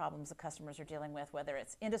business problems the customers are dealing with, whether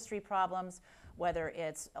it's industry problems, whether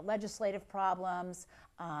it's legislative problems,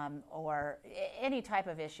 or any type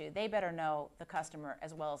of issue. They better know the customer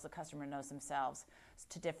as well as the customer knows themselves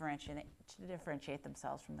to differentiate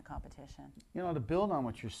themselves from the competition. You know, to build on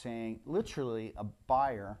what you're saying, literally a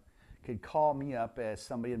buyer could call me up as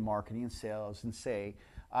somebody in marketing and sales and say,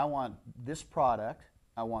 I want this product,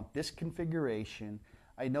 I want this configuration.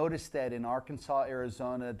 I noticed that in Arkansas,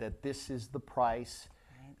 Arizona, that this is the price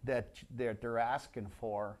that they're asking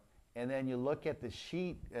for. And then you look at the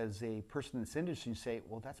sheet as a person in this industry and say,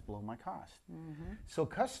 well, that's below my cost. So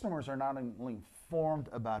customers are not only informed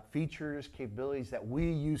about features, capabilities that we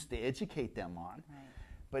used to educate them on,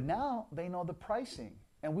 but now they know the pricing.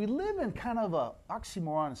 And we live in kind of a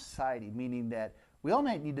oxymoron society, meaning that we all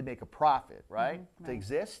need to make a profit, right, to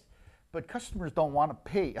exist, but customers don't want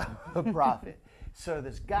to pay a profit. So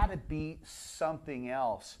there's got to be something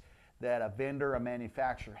else that a vendor, a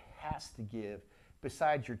manufacturer has to give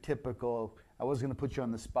besides your typical, I was going to put you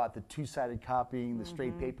on the spot, the two-sided copying, the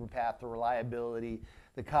straight paper path, the reliability,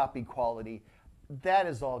 the copy quality. That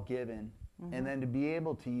is all given. And then to be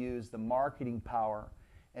able to use the marketing power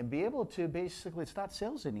and be able to basically, it's not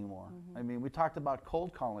sales anymore. I mean, we talked about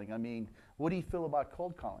cold calling. I mean, what do you feel about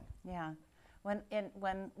cold calling? Yeah.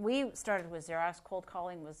 When we started with Xerox, cold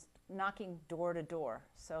calling was knocking door to door.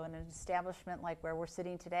 So in an establishment like where we're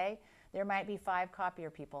sitting today, there might be 5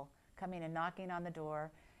 copier people coming and knocking on the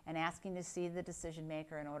door and asking to see the decision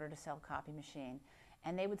maker in order to sell a copy machine.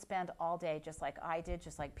 And they would spend all day, just like I did,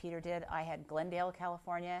 just like Peter did. I had Glendale,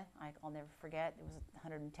 California. I'll never forget. It was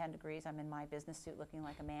 110 degrees. I'm in my business suit looking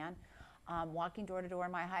like a man, walking door to door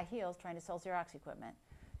in my high heels trying to sell Xerox equipment.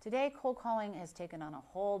 Today, cold calling has taken on a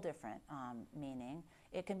whole different meaning.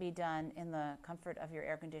 It can be done in the comfort of your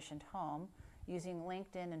air-conditioned home using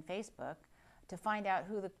LinkedIn and Facebook to find out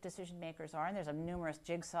who the decision makers are. And there's numerous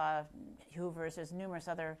Jigsaw, Hoovers, there's numerous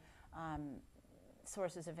other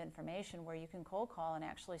sources of information where you can cold call and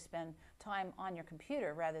actually spend time on your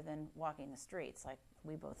computer rather than walking the streets like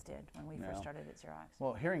we both did when we first started at Xerox.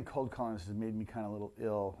 Well, hearing cold calling has made me kind of a little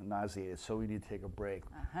ill and nauseated, so we need to take a break.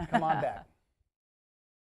 Come on back.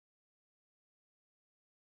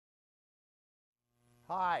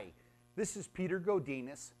 Hi, this is Peter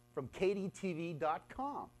Godinez from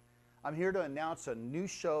KDTV.com. I'm here to announce a new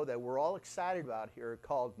show that we're all excited about here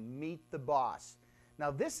called Meet the Boss. Now,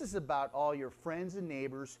 this is about all your friends and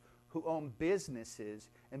neighbors who own businesses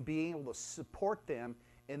and being able to support them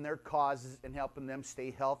in their causes and helping them stay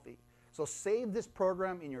healthy. So save this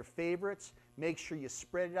program in your favorites. Make sure you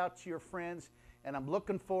spread it out to your friends. And I'm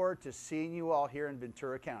looking forward to seeing you all here in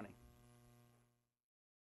Ventura County.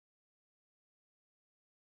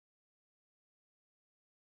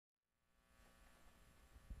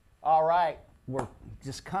 All right, we're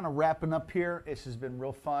just kind of wrapping up here. This has been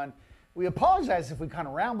real fun. We apologize if we kind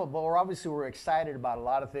of ramble, but we're excited about a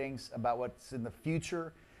lot of things, about what's in the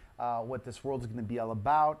future, what this world is going to be all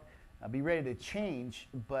about. Be ready to change,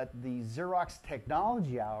 but the Xerox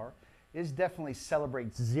Technology Hour is definitely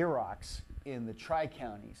celebrates Xerox in the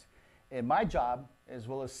Tri-Counties. And my job, as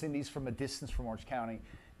well as Cindy's from a distance from Orange County,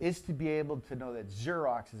 is to be able to know that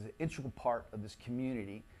Xerox is an integral part of this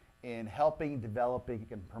community in helping, developing,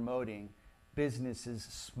 and promoting businesses,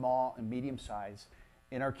 small and medium-sized,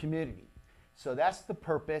 in our community. So that's the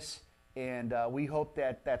purpose, and we hope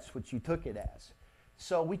that that's what you took it as.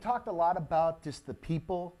 So we talked a lot about just the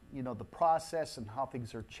people, you know, the process and how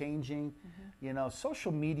things are changing. You know,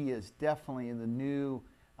 social media is definitely the new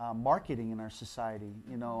marketing in our society.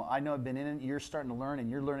 You know, I know I've been in it, you're starting to learn,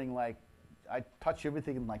 and you're learning like, I touch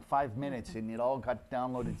everything in like 5 minutes, and it all got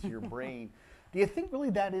downloaded to your brain. Do you think really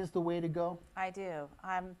that is the way to go? I do.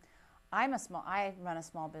 I run a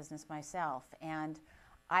small business myself, and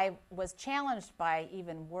I was challenged by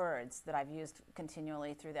even words that I've used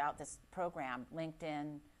continually throughout this program: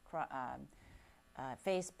 LinkedIn,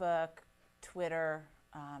 Facebook, Twitter.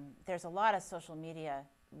 There's a lot of social media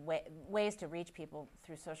ways to reach people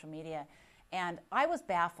through social media, and I was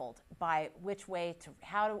baffled by which way to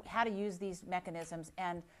how to use these mechanisms.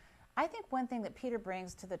 And I think one thing that Peter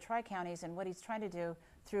brings to the Tri-Counties and what he's trying to do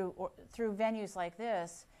through venues like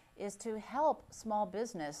this is to help small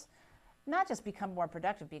business not just become more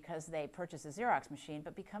productive because they purchase a Xerox machine,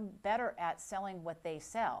 but become better at selling what they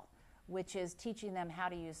sell. which is teaching them how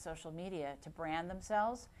to use social media to brand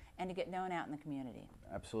themselves and to get known out in the community.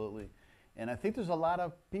 Absolutely. And I think there's a lot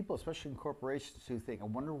of people, especially in corporations, who think, I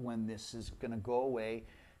wonder when this is going to go away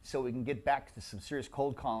so we can get back to some serious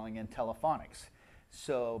cold calling and telephonics.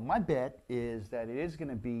 So my bet is that it is going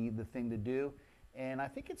to be the thing to do, and I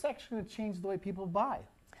think it's actually going to change the way people buy.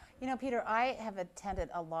 You know, Peter, I have attended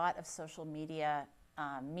a lot of social media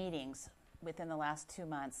meetings within the last 2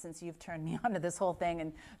 months since you've turned me on to this whole thing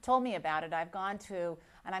and told me about it. I've gone to,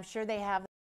 and I'm sure they have